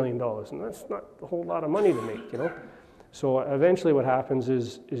 $5 million, and that's not a whole lot of money to make, So eventually what happens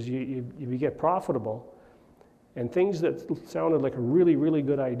is you get profitable, and things that sounded like a really, really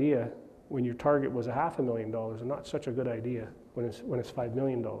good idea when your target was $500,000 are not such a good idea when it's $5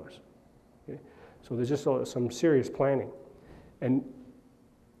 million. Okay? So there's just some serious planning. And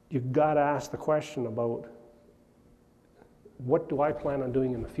you've got to ask the question about, what do I plan on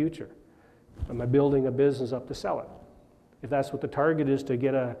doing in the future? Am I building a business up to sell it? If that's what the target is, to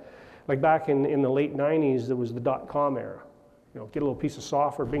get like back in the late 90s, there was the .com era. get a little piece of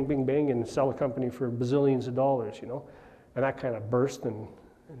software, bing, bing, bing, and sell a company for bazillions of dollars, And that kind of burst and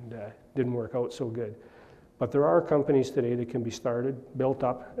didn't work out so good. But there are companies today that can be started, built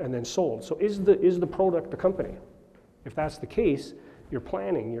up, and then sold. So is the product the company? If that's the case, your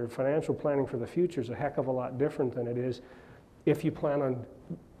financial planning for the future is a heck of a lot different than it is if you plan on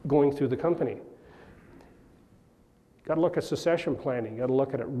going through the company. Got to look at succession planning. Got to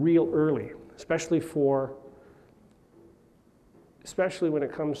look at it real early, especially when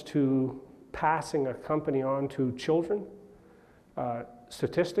it comes to passing a company on to children.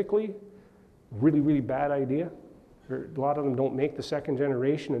 Statistically, really, really bad idea. A lot of them don't make the second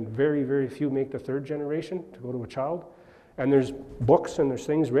generation, and very, very few make the third generation to go to a child. And there's books and there's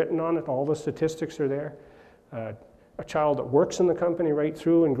things written on it. All the statistics are there. A child that works in the company right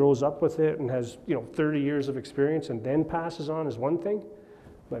through and grows up with it and has 30 years of experience and then passes on is one thing,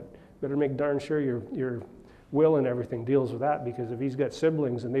 but better make darn sure your will and everything deals with that, because if he's got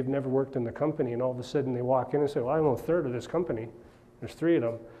siblings and they've never worked in the company and all of a sudden they walk in and say, well, I know a third of this company, there's 3 of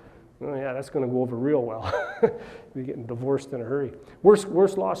them, well, yeah, that's going to go over real well. You're getting divorced in a hurry.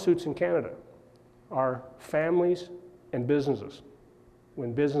 Worst lawsuits in Canada are families and businesses.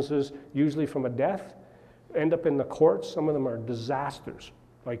 When businesses, usually from a death, end up in the courts, some of them are disasters,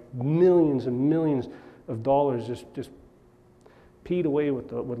 like millions and millions of dollars just peed away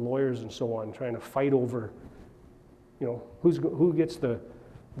with lawyers and so on, trying to fight over, who gets the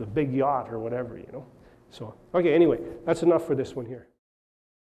big yacht or whatever, So, okay, anyway, that's enough for this one here.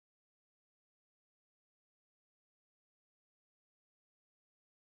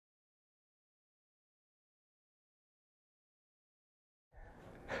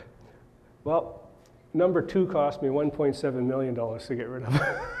 Well, number 2 cost me $1.7 million to get rid of.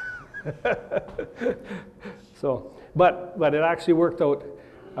 So, but it actually worked out.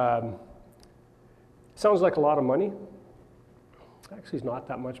 Sounds like a lot of money. Actually, it's not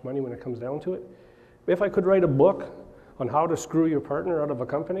that much money when it comes down to it. If I could write a book on how to screw your partner out of a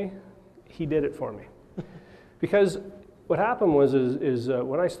company, he did it for me. Because what happened was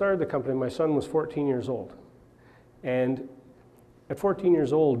when I started the company, my son was 14 years old. And at 14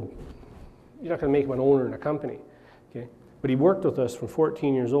 years old, you're not going to make him an owner in a company, okay? But he worked with us from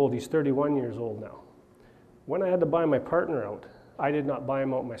 14 years old. He's 31 years old now. When I had to buy my partner out, I did not buy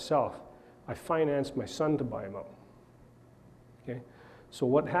him out myself. I financed my son to buy him out, okay? So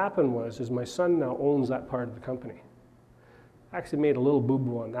what happened was my son now owns that part of the company. I actually made a little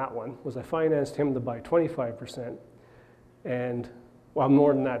boo-boo on that one, was I financed him to buy 25%, and, well,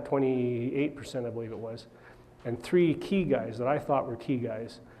 more than that, 28%, I believe it was, and 3 key guys that I thought were key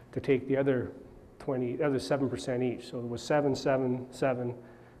guys to take the other 7% each. So it was 7, 7, 7,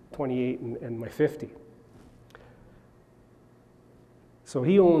 28, and my 50. So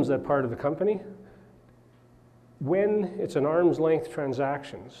he owns that part of the company. When it's an arm's length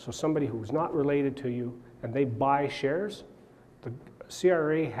transaction, so somebody who's not related to you and they buy shares, the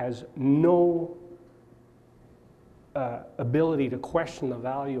CRA has no ability to question the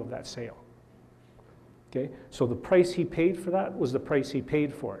value of that sale. Okay, so the price he paid for that was the price he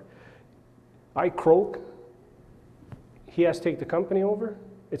paid for it. I croak, he has to take the company over.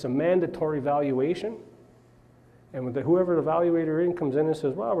 It's a mandatory valuation. And with whoever the evaluator in comes in and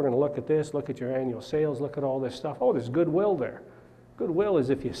says, well, we're going to look at this, look at your annual sales, look at all this stuff. Oh, there's goodwill there. Goodwill is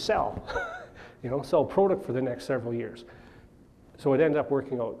if you sell, sell product for the next several years. So it ended up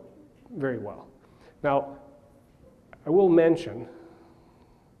working out very well. Now, I will mention,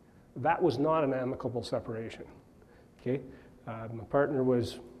 that was not an amicable separation, okay? My partner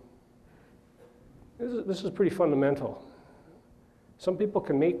was, this is pretty fundamental. Some people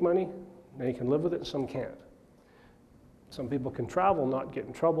can make money, and they can live with it, and some can't. Some people can travel, not get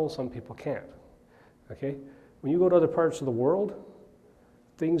in trouble, some people can't, okay? When you go to other parts of the world,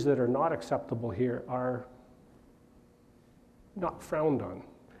 things that are not acceptable here are not frowned on,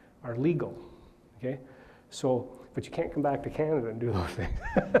 are legal, okay? So, but you can't come back to Canada and do those things.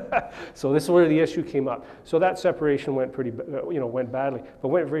 So this is where the issue came up. So that separation went went badly, but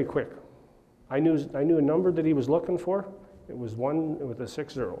went very quick. I knew a number that he was looking for. It was 1 with the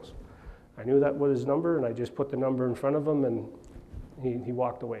 6 zeros. I knew that was his number, and I just put the number in front of him, and he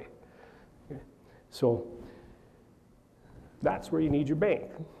walked away. Okay. So that's where you need your bank.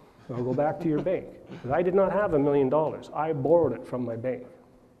 So I'll go back to your bank. Because I did not have $1 million. I borrowed it from my bank.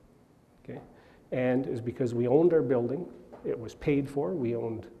 Okay. And it's because we owned our building. It was paid for. We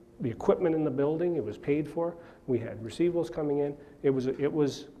owned the equipment in the building. It was paid for. We had receivables coming in. It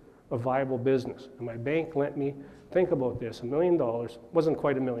was a viable business. And my bank lent me, think about this, $1 million, wasn't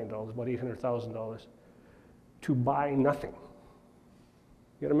quite $1 million, about $800,000, to buy nothing.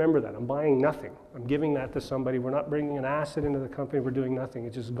 You got to remember that. I'm buying nothing. I'm giving that to somebody. We're not bringing an asset into the company. We're doing nothing.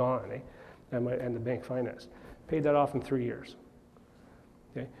 It's just gone, eh? And the bank finance. Paid that off in 3 years.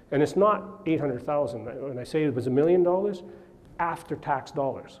 Okay? And it's not 800,000. When I say it was $1 million, after tax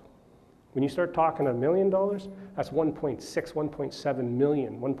dollars. When you start talking $1 million, that's 1.6, 1.7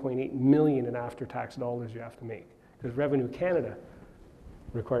 million, 1.8 million in after tax dollars you have to make. Because Revenue Canada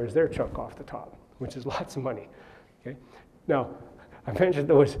requires their chunk off the top, which is lots of money. Okay? Now, I mentioned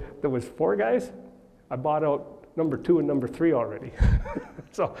there was 4 guys. I bought out number 2 and number 3 already.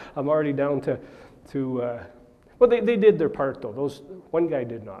 So I'm already down to well, they did their part though. One guy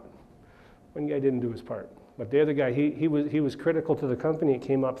did not. One guy didn't do his part. But the other guy, he was critical to the company. It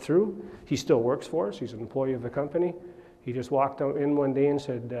came up through. He still works for us. He's an employee of the company. He just walked out in one day and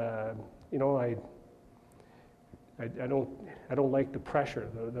said, you know, I don't like the pressure,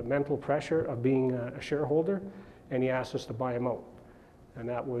 the mental pressure of being a shareholder, and he asked us to buy him out. And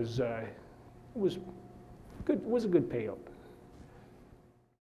that was a good payout.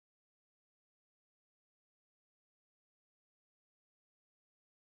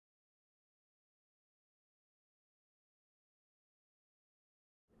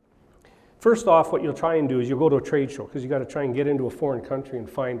 First off, what you'll try and do is you'll go to a trade show, because you got to try and get into a foreign country and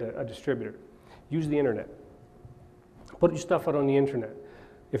find a distributor. Use the internet. Put your stuff out on the internet.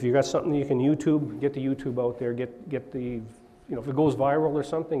 If you got something you can YouTube, get the YouTube out there. Get the, you know, if it goes viral or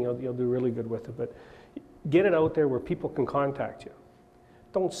something, you'll do really good with it. But get it out there where people can contact you.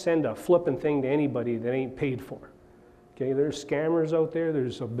 Don't send a flippin' thing to anybody that ain't paid for. Okay, there's scammers out there.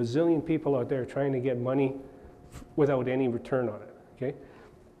 There's a bazillion people out there trying to get money without any return on it. Okay.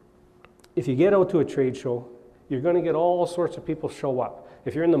 If you get out to a trade show, you're going to get all sorts of people show up.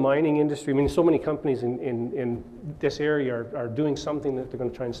 If you're in the mining industry, I mean, so many companies in this area are doing something that they're going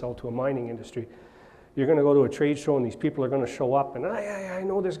to try and sell to a mining industry. You're going to go to a trade show and these people are going to show up and, I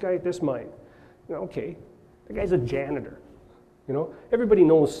know this guy at this mine. You know, okay, the guy's a janitor. You know, everybody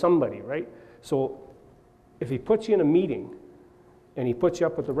knows somebody, right? So if he puts you in a meeting and he puts you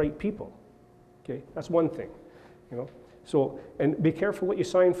up with the right people, okay, that's one thing, you know. So, and be careful what you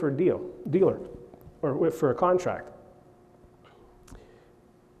sign for a dealer, or for a contract.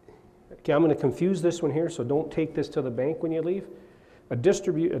 Okay, I'm going to confuse this one here, so don't take this to the bank when you leave. A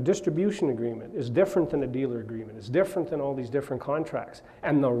distribution agreement is different than a dealer agreement. It's different than all these different contracts.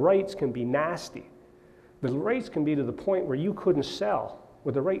 And the rights can be nasty. The rights can be to the point where you couldn't sell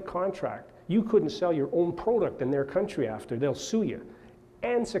with the right contract. You couldn't sell your own product in their country after. They'll sue you,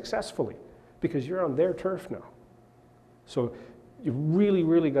 and successfully, because you're on their turf now. So you really,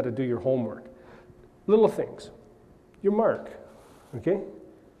 really got to do your homework. Little things. Your mark, okay?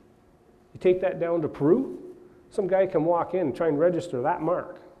 You take that down to Peru, some guy can walk in and try and register that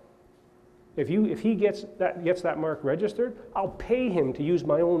mark. If he gets that mark registered, I'll pay him to use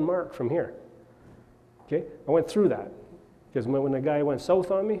my own mark from here. Okay? I went through that. Because when the guy went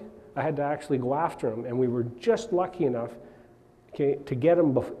south on me, I had to actually go after him, and we were just lucky enough, okay, to get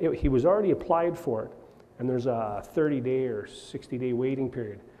him. He was already applied for it. And there's a 30-day or 60-day waiting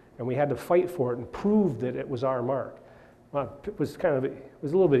period. And we had to fight for it and prove that it was our mark. Well, it was a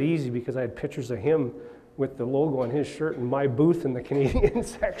little bit easy because I had pictures of him with the logo on his shirt and my booth in the Canadian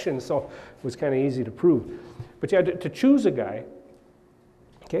section, so it was kind of easy to prove. But you had to choose a guy,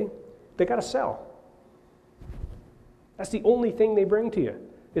 okay, they got to sell. That's the only thing they bring to you,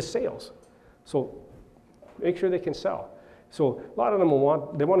 is sales. So make sure they can sell. So a lot of them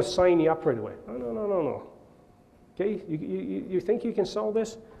want to sign you up right away. No. Okay, you think you can sell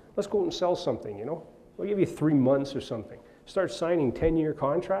this? Let's go out and sell something, you know. We'll give you 3 months or something. Start signing 10-year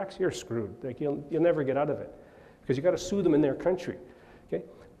contracts, you're screwed. Like you'll never get out of it because you got to sue them in their country. Okay.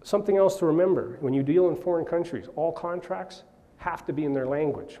 Something else to remember, when you deal in foreign countries, all contracts have to be in their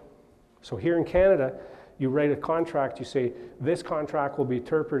language. So here in Canada, you write a contract, you say, this contract will be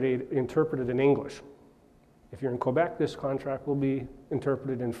interpreted in English. If you're in Quebec, this contract will be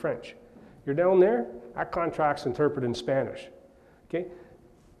interpreted in French. You're down there, that contract's interpreted in Spanish. Okay?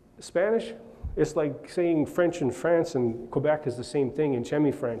 Spanish, it's like saying French in France and Quebec is the same thing, and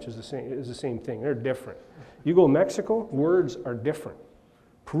Chemi-French is the same thing. They're different. You go to Mexico, words are different.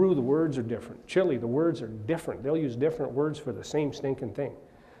 Peru, the words are different. Chile, the words are different. They'll use different words for the same stinking thing.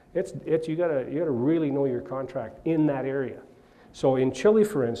 You gotta really know your contract in that area. So in Chile,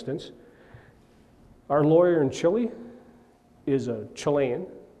 for instance, our lawyer in Chile is a Chilean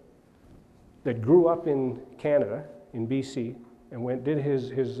that grew up in Canada, in BC, and did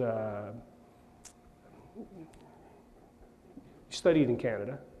his studied in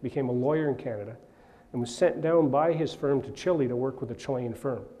Canada, became a lawyer in Canada, and was sent down by his firm to Chile to work with a Chilean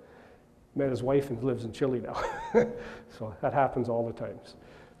firm. Met his wife and lives in Chile now. So that happens all the time.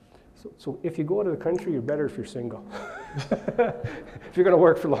 So if you go to the country, you're better if you're single. If you're going to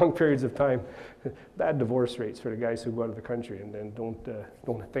work for long periods of time, bad divorce rates for the guys who go out of the country, and then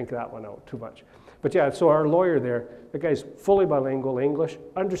don't think that one out too much. But yeah, so our lawyer there, the guy's fully bilingual English,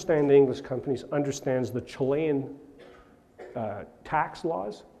 understands the English companies, understands the Chilean tax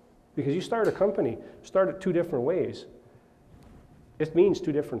laws, because you start a company, start it two different ways. It means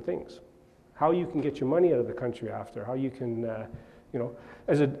two different things. How you can get your money out of the country after, how you can, you know,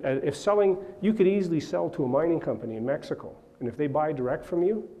 if selling, you could easily sell to a mining company in Mexico, and if they buy direct from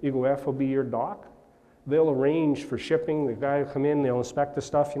you, you go FOB your dock, they'll arrange for shipping, the guy will come in, they'll inspect the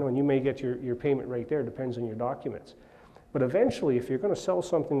stuff, you know, and you may get your payment right there, depends on your documents. But eventually, if you're going to sell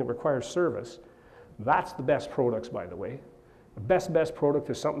something that requires service, that's the best products, by the way. The best product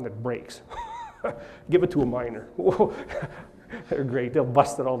is something that breaks. Give it to a miner. They're great, they'll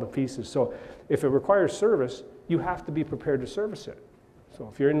bust it all to pieces. So if it requires service, you have to be prepared to service it. So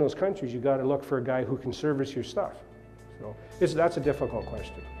if you're in those countries, you got to look for a guy who can service your stuff. So that's a difficult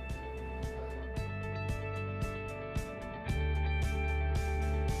question.